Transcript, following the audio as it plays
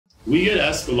We get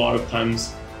asked a lot of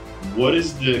times, what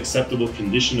is the acceptable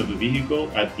condition of a vehicle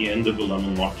at the end of a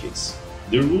lemon law case?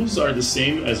 The rules are the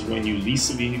same as when you lease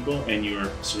a vehicle and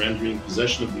you're surrendering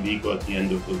possession of the vehicle at the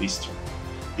end of the lease term.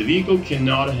 The vehicle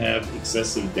cannot have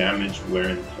excessive damage, wear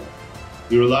and tear.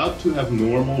 You're allowed to have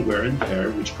normal wear and tear,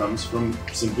 which comes from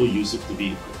simple use of the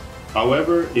vehicle.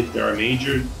 However, if there are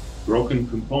major broken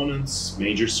components,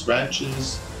 major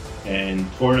scratches,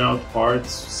 and torn out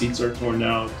parts, seats are torn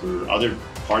out, or other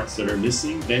parts that are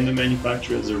missing, then the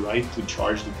manufacturer has a right to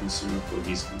charge the consumer for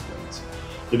these components.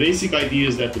 The basic idea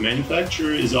is that the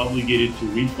manufacturer is obligated to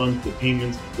refund the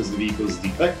payment because the vehicle is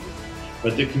defective,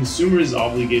 but the consumer is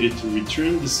obligated to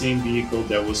return the same vehicle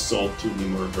that was sold to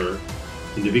him or her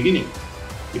in the beginning.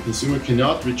 The consumer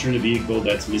cannot return a vehicle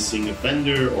that's missing a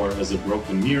fender or has a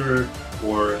broken mirror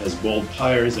or has bald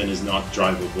tires and is not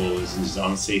drivable, is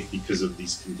unsafe because of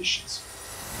these conditions.